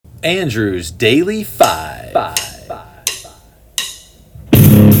Andrew's Daily Five.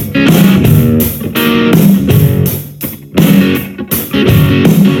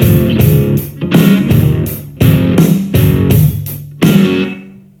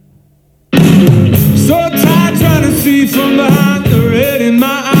 So tired trying to see from behind the red in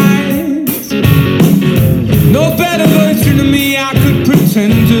my eyes. No better version of me I could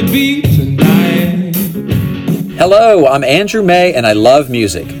pretend to be tonight. Hello, I'm Andrew May and I love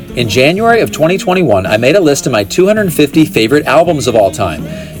music. In January of 2021, I made a list of my 250 favorite albums of all time.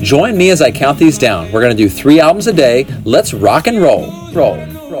 Join me as I count these down. We're going to do 3 albums a day. Let's rock and roll.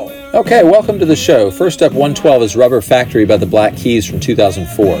 Okay, welcome to the show. First up, 112 is Rubber Factory by the Black Keys from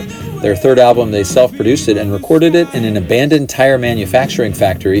 2004. Their third album, they self-produced it and recorded it in an abandoned tire manufacturing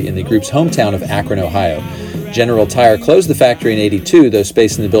factory in the group's hometown of Akron, Ohio. General Tire closed the factory in '82, though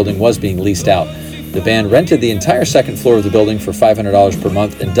space in the building was being leased out. The band rented the entire second floor of the building for $500 per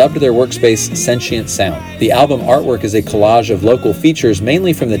month and dubbed their workspace Sentient Sound. The album artwork is a collage of local features,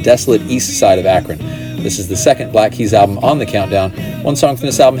 mainly from the desolate east side of Akron. This is the second Black Keys album on the countdown. One song from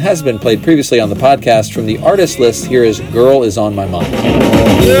this album has been played previously on the podcast. From the artist list, here is Girl Is On My Mind.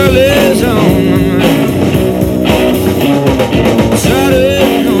 Girl is on my mind.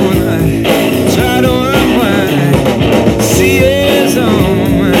 Try to unwind. She is on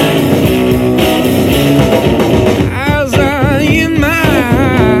my mind. Eyes are in my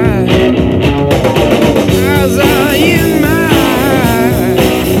eyes are in my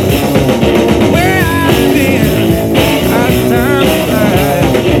where I've been, I've done.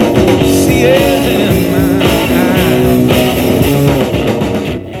 She is in my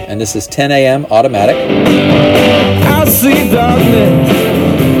And this is 10 a.m. Automatic. I see darkness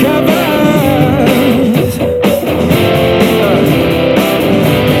covers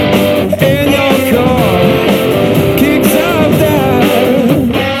and your car kicks up down.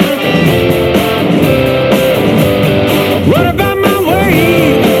 What about my way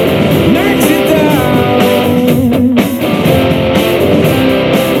knocks it down?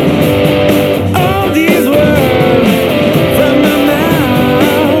 All these words from my mouth.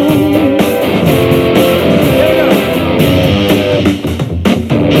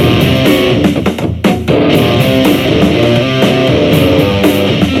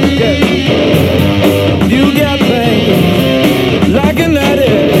 You got pain like an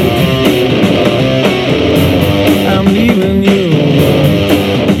addict. I'm leaving you.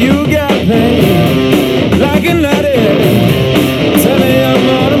 You got pain like an addict. Tell me I'm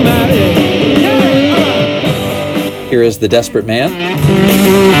automatic. Here is The Desperate Man.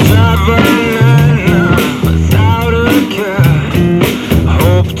 Without a care,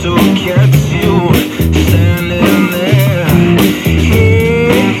 hope to catch you standing there.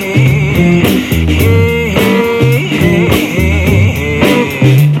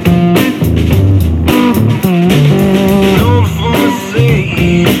 Known for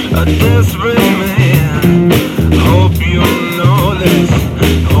saying a desperate man. Hope you know this,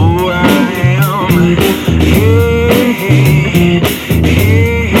 who I am.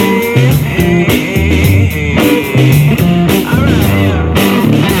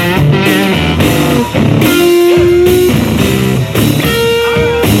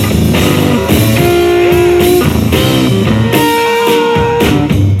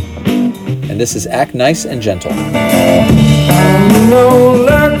 And this is Act Nice and Gentle. No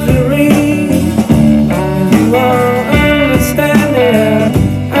luxury, you are understanding.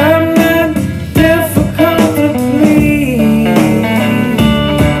 I'm not difficult to please.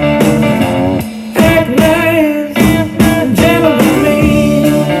 Act nice, gentle to me.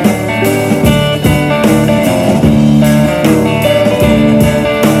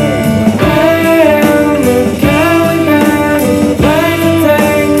 I am the kind who'd like to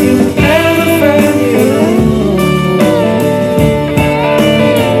take you as a friend.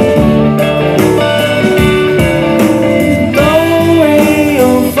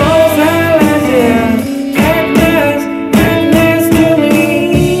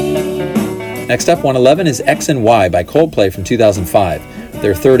 Next up, 111 is X and Y by Coldplay from 2005.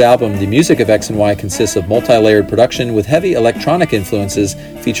 Their third album, the music of X and Y consists of multi-layered production with heavy electronic influences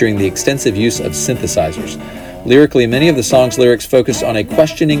featuring the extensive use of synthesizers. Lyrically, many of the song's lyrics focus on a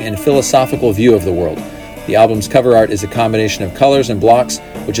questioning and philosophical view of the world. The album's cover art is a combination of colors and blocks,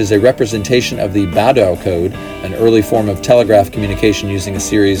 which is a representation of the Baudot code, an early form of telegraph communication using a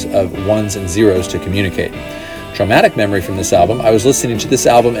series of ones and zeros to communicate. Traumatic memory from this album: I was listening to this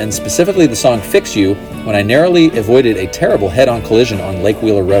album and specifically the song Fix You when I narrowly avoided a terrible head-on collision on Lake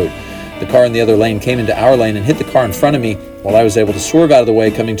Wheeler Road. The car in the other lane came into our lane and hit the car in front of me while I was able to swerve out of the way,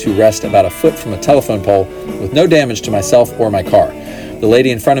 coming to rest about a foot from a telephone pole with no damage to myself or my car. The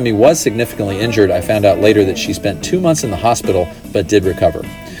lady in front of me was significantly injured. I found out later that she spent 2 months in the hospital, but did recover.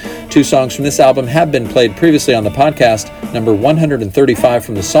 2 songs from this album have been played previously on the podcast. Number 135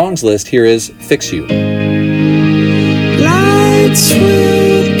 from the songs list, here is Fix You. Lights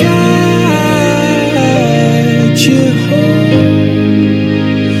will guide you home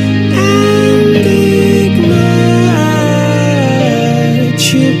and ignite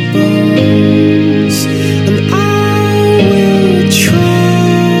your bones, and I will try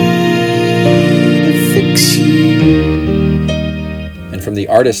to fix you. And from the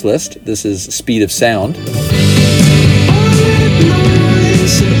artist list, this is Speed of Sound. All that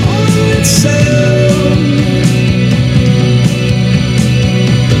noise and all that sound,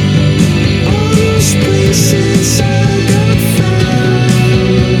 all those places I got found.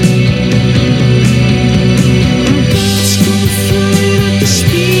 I'm about to go flying at the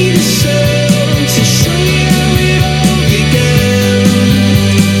speed of sound to show you how it all began.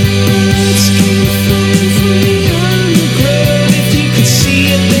 Birds came flying from the underground. If you could see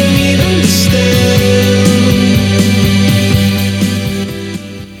it, then you'd understand.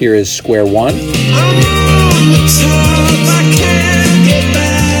 Here is Square One. I'm on the top, I can't get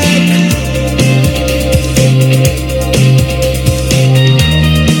back.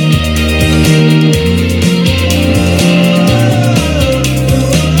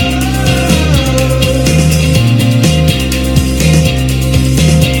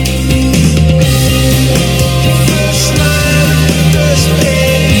 First line, first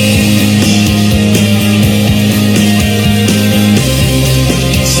page,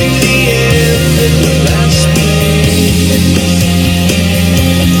 to the end and the last page.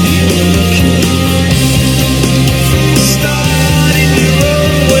 You were looking from the start in your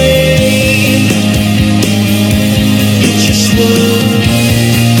own way. You just want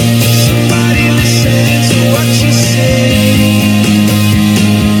somebody listening to what you say.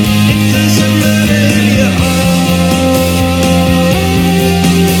 It doesn't matter who you are.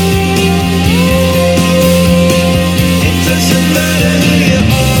 It doesn't matter who you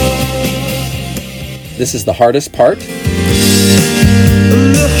are. This is The Hardest Part.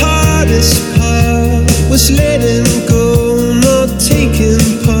 And the hardest part was letting go, not taking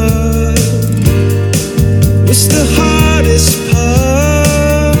part. Was the hardest part.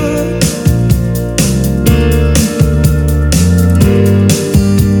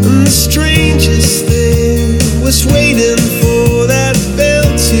 And the strangest thing was waiting for that bell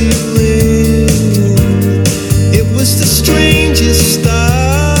to ring. It was the strangest start.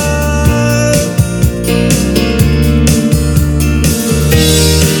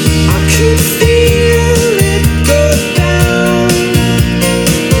 I could feel it go down.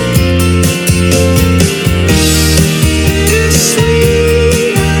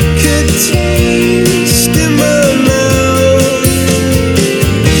 Bittersweet, I could taste in my mouth.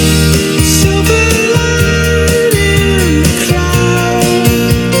 Silver lining cloud.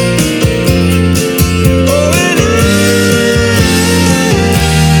 Oh, and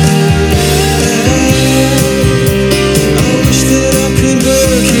I wish that I could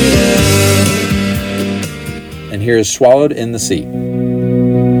work it out. And here is Swallowed in the Sea.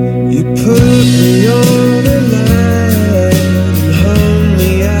 You put me on a line and hung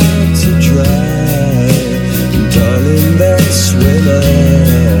me out to dry. And darling, that's when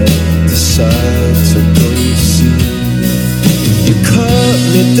I decide to go see. You cut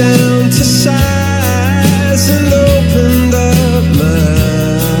me down to size and opened up my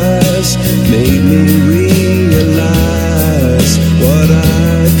eyes. Made me realize what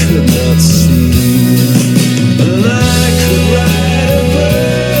I could not see. And I could write a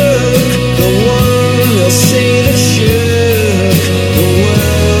book, the one they'll say that shook the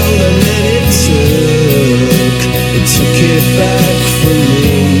world, and then it took it back from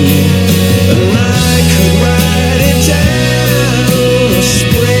me. And I could write it down or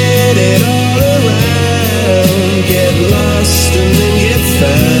spread it all around, get lost and then get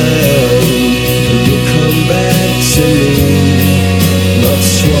found, and you'll come back to me, not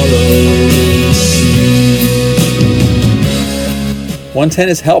swallowed in the sea. 110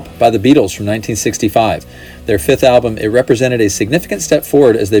 is Help by the Beatles from 1965. Their 5th album, it represented a significant step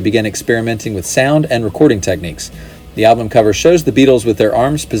forward as they began experimenting with sound and recording techniques. The album cover shows the Beatles with their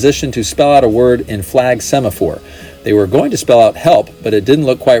arms positioned to spell out a word in flag semaphore. They were going to spell out help, but it didn't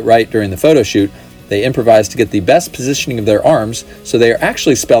look quite right during the photo shoot. They improvised to get the best positioning of their arms, so they are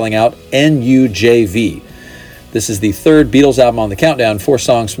actually spelling out NUJV. This is the 3rd Beatles album on the countdown. 4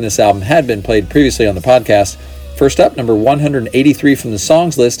 songs from this album had been played previously on the podcast. First up, number 183 from the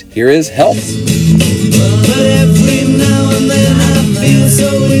songs list, here is Help. But every now and then I feel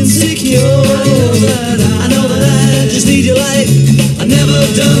so insecure. I know that I just need your light. I never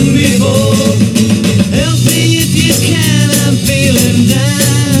done before. Help me if you can, I'm feeling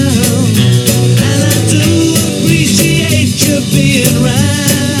down, and I do appreciate you being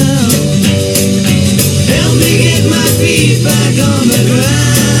around. Help me get my feet back on the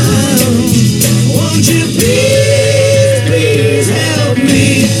ground. Won't you please, please help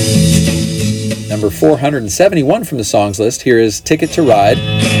me? Number 471 from the songs list, here is Ticket to Ride.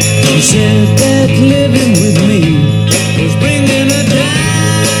 She said that living with me was bringing her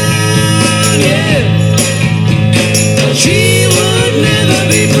down, yeah. She would never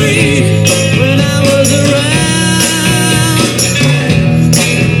be free when I was around.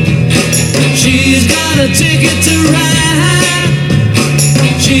 She's got a ticket to ride.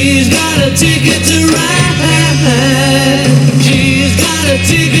 She's got a ticket to ride. She's got a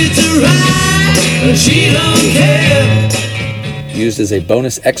ticket to ride, but she don't care. Used as a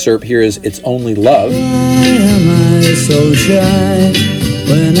bonus excerpt, here is It's Only Love. Why am I so shy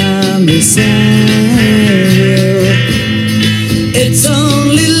when I'm beside you? It's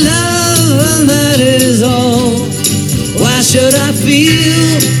only love and that is all. Why should I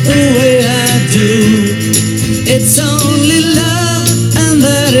feel the way I do? It's only love and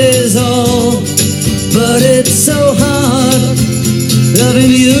that is all. But it's so hard loving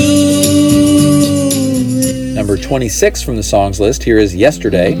you. Number 26 from the songs list, here is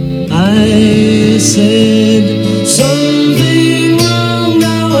Yesterday. I said something wrong,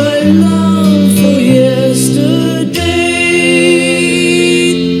 now I long for yesterday.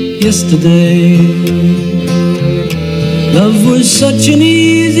 Yesterday, love was such an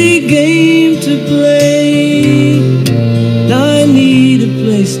easy game to play. Now I need a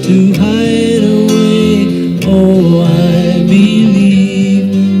place to hide away. Oh, I believe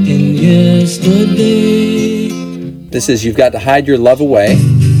in yesterday. This is You've Got to Hide Your Love Away.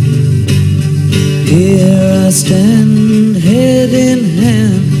 Here I stand, head in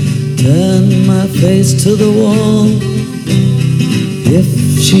hand, turn my face to the wall. If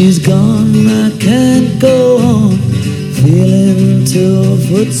she's gone, I can't go on, feeling 2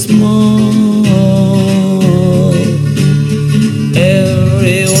 foot small.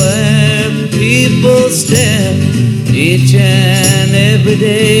 Everywhere people stare, each and every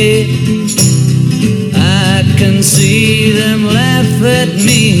day. I can see them laugh at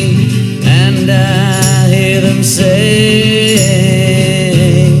me, and I hear them say,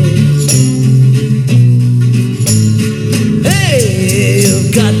 hey,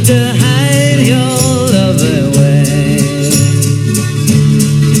 you've got to hide your love away.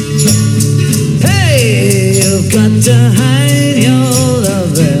 Hey, you've got to hide your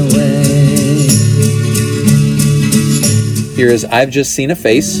love away. Here is I've Just Seen a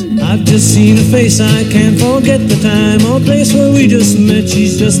Face. I've just seen a face, I can't forget the time or place where we just met.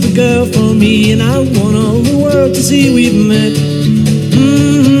 She's just the girl for me, and I want all the world to see we've met.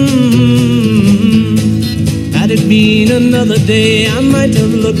 Had it been another day, I might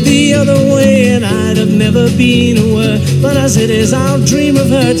have looked the other way, and I'd have never been aware. But as it is, I'll dream of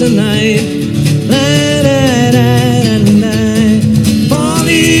her tonight.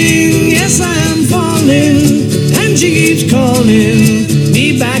 Falling, yes I am falling, and she keeps calling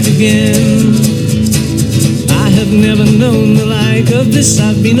me back again. I have never known the like of this.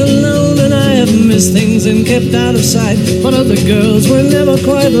 I've been alone and I have missed things and kept out of sight, but other girls were never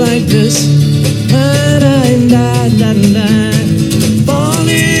quite like this.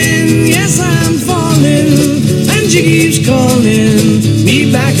 Falling, yes I'm falling, and she keeps calling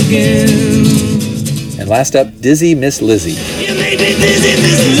me back again. And last up, Dizzy Miss Lizzie. You make me dizzy,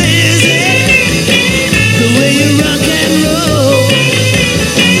 Miss Lizzie, the way you rock and roll.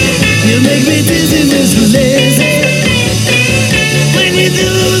 You make me dizzy, Miss Lizzie, when you do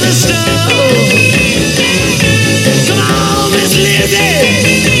the stroll. Come on, Miss Lizzie,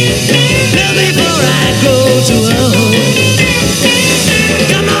 love me before I go to home.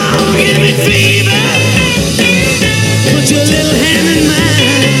 Come on, give me fever, put your little hand in mine.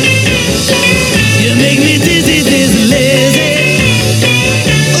 You make me dizzy, dizzy, Lizzie.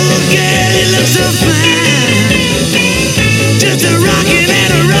 Oh, girl, you look so fine, just a rockin'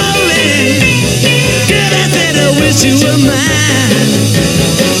 and a rollin'. Girl, I said I wish you were mine.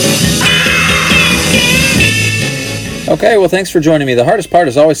 Okay, well, thanks for joining me. The hardest part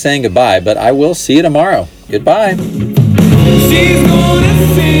is always saying goodbye, but I will see you tomorrow. Goodbye. She's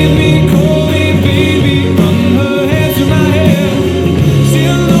gonna save me, call me baby, run her hair through my hair.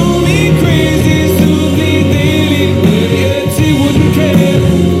 She'll know me crazy, soothe me daily, but yet she wouldn't care.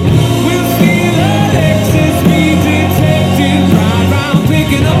 We'll feel her excess, be detected, ride round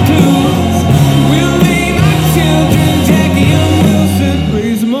picking up clues. We'll name our children Jackie and Wilson,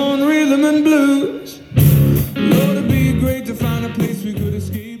 raise them on rhythm and blues. Lord, it'd be great to find a place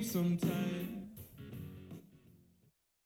sometimes.